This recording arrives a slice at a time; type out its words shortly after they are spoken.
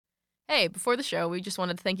Hey, before the show, we just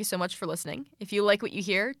wanted to thank you so much for listening. If you like what you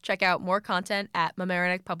hear, check out more content at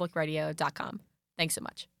mamaronecpublicradio.com. Thanks so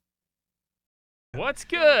much. What's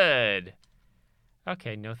good?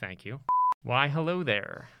 Okay, no thank you. Why, hello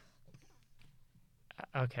there.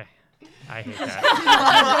 Okay, I hate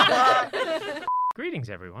that. Greetings,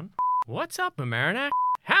 everyone. What's up, Mamaroneck?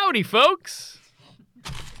 Howdy, folks!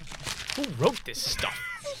 Who wrote this stuff?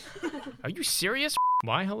 Are you serious?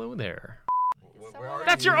 Why, hello there.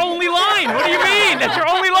 That's your only line! What do you mean? That's your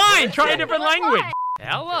only line! Try a different language.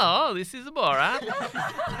 Hello, this is Borat.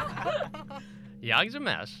 Yag's a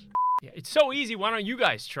mess. Yeah, it's so easy, why don't you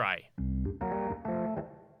guys try?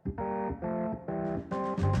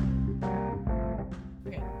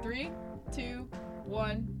 Okay, 3, 2,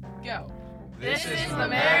 1, go. This is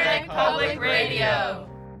Mamaroneck Public Radio.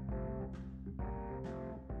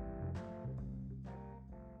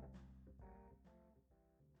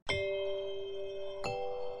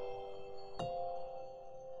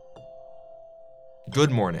 Good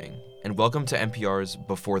morning, and welcome to NPR's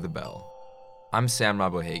Before the Bell. I'm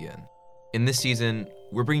Robb O'Hagan. In this season,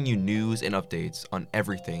 we're bringing you news and updates on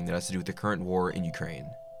everything that has to do with the current war in Ukraine.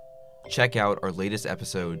 Check out our latest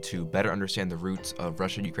episode to better understand the roots of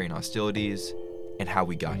Russia-Ukraine hostilities and how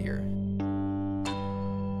we got here.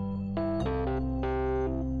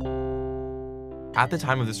 At the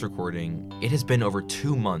time of this recording, it has been over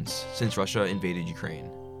 2 months since Russia invaded Ukraine.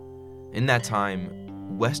 In that time,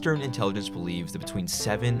 Western intelligence believes that between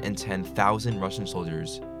 7,000 and 10,000 Russian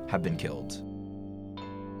soldiers have been killed.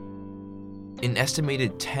 An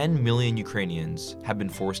estimated 10 million Ukrainians have been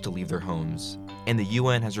forced to leave their homes, and the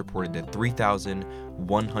UN has reported that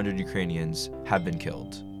 3,100 Ukrainians have been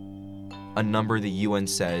killed. A number the UN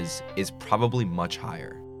says is probably much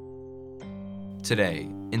higher. Today,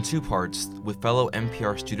 in 2 parts, with fellow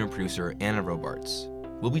NPR student producer Anna Robarts,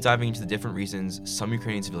 we'll be diving into the different reasons some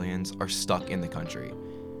Ukrainian civilians are stuck in the country,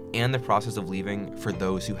 and the process of leaving for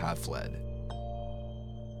those who have fled.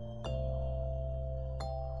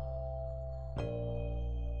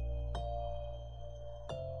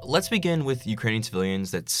 Let's begin with Ukrainian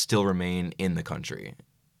civilians that still remain in the country.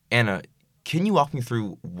 Anna, can you walk me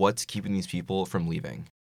through what's keeping these people from leaving?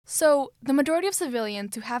 So, the majority of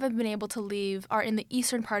civilians who haven't been able to leave are in the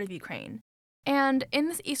eastern part of Ukraine. And in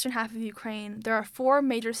this eastern half of Ukraine, there are 4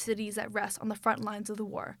 major cities that rest on the front lines of the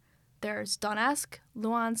war. There's Donetsk,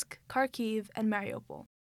 Luhansk, Kharkiv, and Mariupol.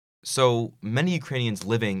 So, many Ukrainians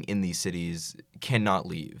living in these cities cannot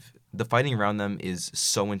leave. The fighting around them is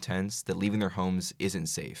so intense that leaving their homes isn't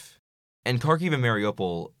safe. And Kharkiv and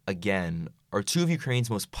Mariupol, again, are 2 of Ukraine's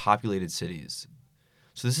most populated cities.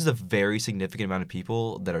 So this is a very significant amount of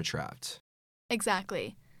people that are trapped.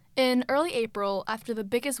 Exactly. In early April, after the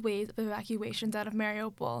biggest wave of evacuations out of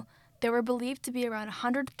Mariupol, there were believed to be around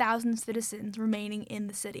 100,000 citizens remaining in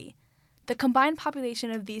the city. The combined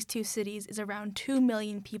population of these 2 cities is around 2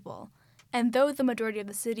 million people, and though the majority of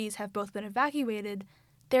the cities have both been evacuated,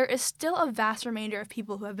 there is still a vast remainder of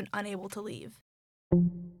people who have been unable to leave.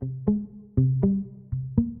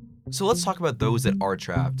 So let's talk about those that are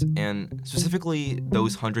trapped, and specifically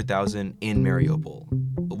those 100,000 in Mariupol.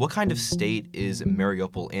 What kind of state is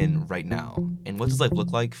Mariupol in right now, and what does life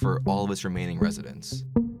look like for all of its remaining residents?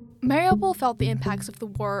 Mariupol felt the impacts of the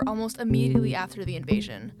war almost immediately after the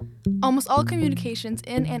invasion. Almost all communications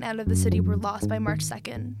in and out of the city were lost by March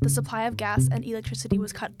 2nd. The supply of gas and electricity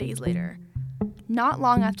was cut days later. Not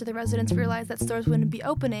long after the residents realized that stores wouldn't be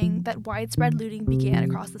opening, that widespread looting began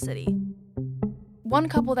across the city. One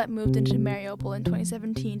couple that moved into Mariupol in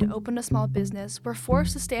 2017 to open a small business were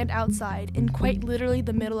forced to stand outside in quite literally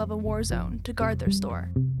the middle of a war zone to guard their store.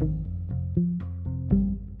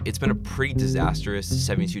 It's been a pretty disastrous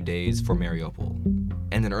 72 days for Mariupol.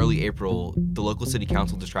 And in early April, the local city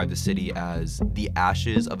council described the city as the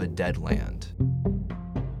ashes of a dead land.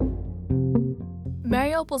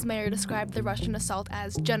 Mariupol's mayor described the Russian assault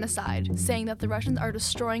as genocide, saying that the Russians are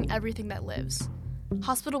destroying everything that lives.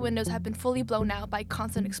 Hospital windows have been fully blown out by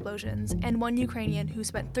constant explosions, and one Ukrainian who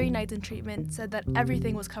spent 3 nights in treatment said that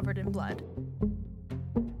everything was covered in blood.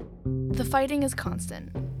 The fighting is constant.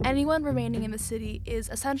 Anyone remaining in the city is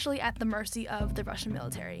essentially at the mercy of the Russian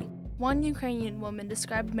military. One Ukrainian woman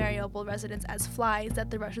described Mariupol residents as flies that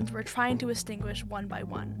the Russians were trying to extinguish one by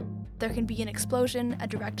one. There can be an explosion, a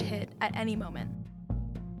direct hit, at any moment.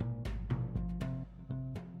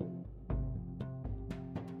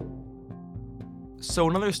 So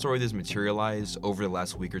another story that's materialized over the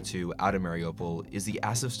last week or 2 out of Mariupol is the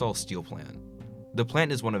Azovstal steel plant. The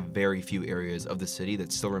plant is one of very few areas of the city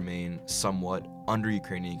that still remain somewhat under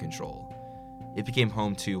Ukrainian control. It became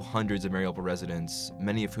home to hundreds of Mariupol residents,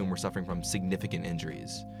 many of whom were suffering from significant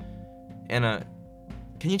injuries. Anna,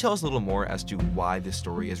 can you tell us a little more as to why this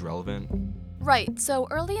story is relevant? Right, so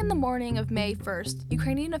early in the morning of May 1st,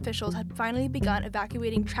 Ukrainian officials had finally begun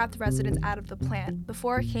evacuating trapped residents out of the plant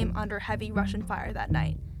before it came under heavy Russian fire that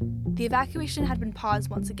night. The evacuation had been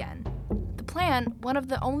paused once again. The plant, one of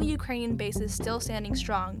the only Ukrainian bases still standing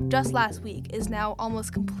strong just last week, is now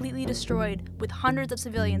almost completely destroyed with hundreds of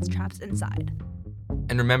civilians trapped inside.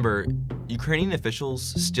 And remember, Ukrainian officials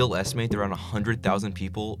still estimate that around 100,000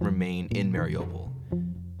 people remain in Mariupol,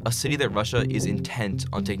 a city that Russia is intent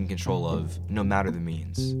on taking control of, no matter the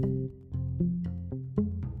means.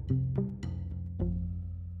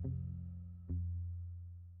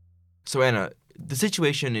 So Anna, the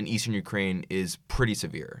situation in eastern Ukraine is pretty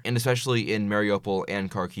severe, and especially in Mariupol and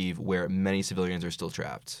Kharkiv, where many civilians are still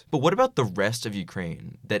trapped. But what about the rest of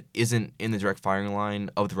Ukraine that isn't in the direct firing line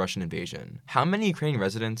of the Russian invasion? How many Ukrainian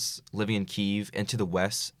residents living in Kyiv and to the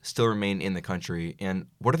west still remain in the country, and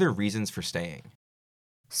what are their reasons for staying?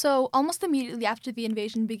 So, almost immediately after the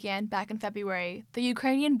invasion began back in February, the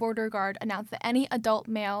Ukrainian border guard announced that any adult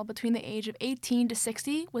male between the age of 18 to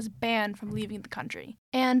 60 was banned from leaving the country.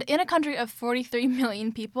 And in a country of 43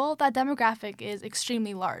 million people, that demographic is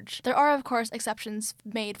extremely large. There are, of course, exceptions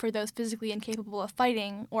made for those physically incapable of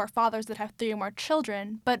fighting or fathers that have 3 or more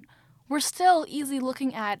children, but we're still easily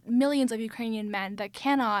looking at millions of Ukrainian men that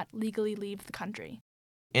cannot legally leave the country.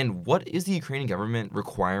 And what is the Ukrainian government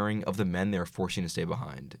requiring of the men they're forcing to stay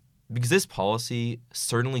behind? Because this policy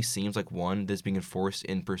certainly seems like one that's being enforced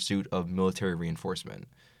in pursuit of military reinforcement.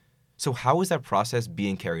 So how is that process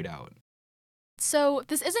being carried out? So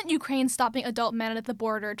this isn't Ukraine stopping adult men at the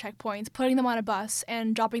border checkpoints, putting them on a bus,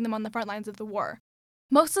 and dropping them on the front lines of the war.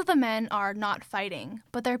 Most of the men are not fighting,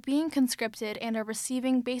 but they're being conscripted and are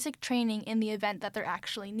receiving basic training in the event that they're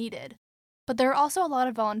actually needed. But there are also a lot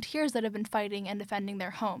of volunteers that have been fighting and defending their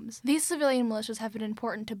homes. These civilian militias have been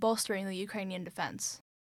important to bolstering the Ukrainian defense.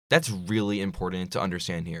 That's really important to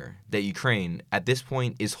understand here, that Ukraine, at this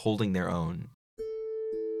point, is holding their own.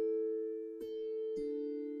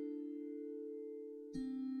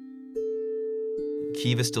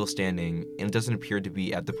 Kyiv is still standing, and it doesn't appear to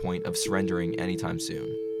be at the point of surrendering anytime soon.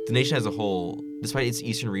 The nation as a whole, despite its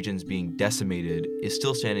eastern regions being decimated, is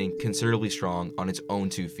still standing considerably strong on its own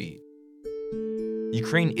 2 feet.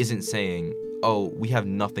 Ukraine isn't saying, oh, we have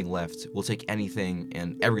nothing left, we'll take anything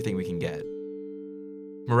and everything we can get.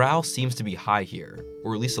 Morale seems to be high here,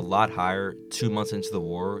 or at least a lot higher 2 months into the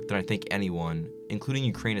war than I think anyone, including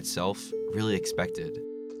Ukraine itself, really expected.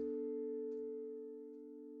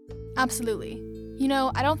 Absolutely. You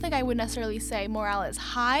know, I don't think I would necessarily say morale is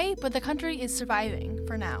high, but the country is surviving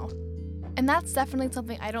for now. And that's definitely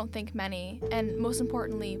something I don't think many, and most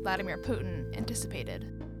importantly, Vladimir Putin, anticipated.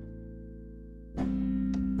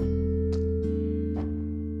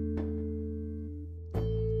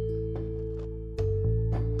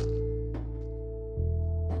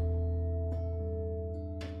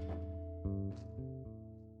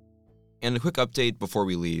 And a quick update before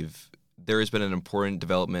we leave. There has been an important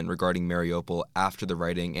development regarding Mariupol after the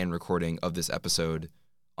writing and recording of this episode.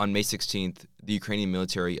 On May 16th, the Ukrainian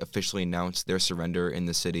military officially announced their surrender in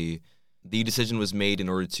the city. The decision was made in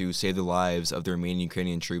order to save the lives of the remaining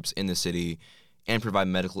Ukrainian troops in the city and provide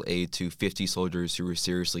medical aid to 50 soldiers who were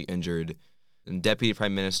seriously injured. And Deputy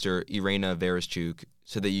Prime Minister Irina Vereshchuk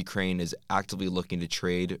said that Ukraine is actively looking to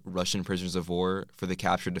trade Russian prisoners of war for the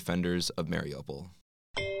captured defenders of Mariupol.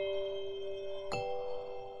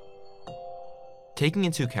 Taking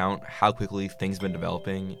into account how quickly things have been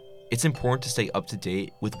developing, it's important to stay up to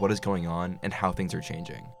date with what is going on and how things are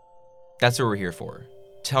changing. That's what we're here for,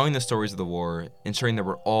 telling the stories of the war, ensuring that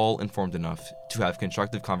we're all informed enough to have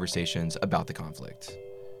constructive conversations about the conflict.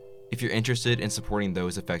 If you're interested in supporting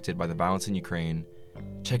those affected by the violence in Ukraine,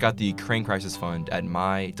 check out the Ukraine Crisis Fund at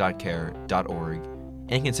my.care.org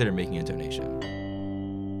and consider making a donation.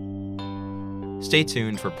 Stay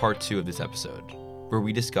tuned for part 2 of this episode, where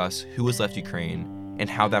we discuss who has left Ukraine and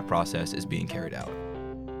how that process is being carried out.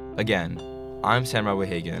 Again, I'm Robb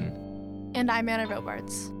O'Hagan. And I'm Anna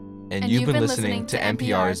Robarts. And you've been listening to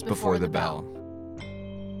NPR's Before the Bell.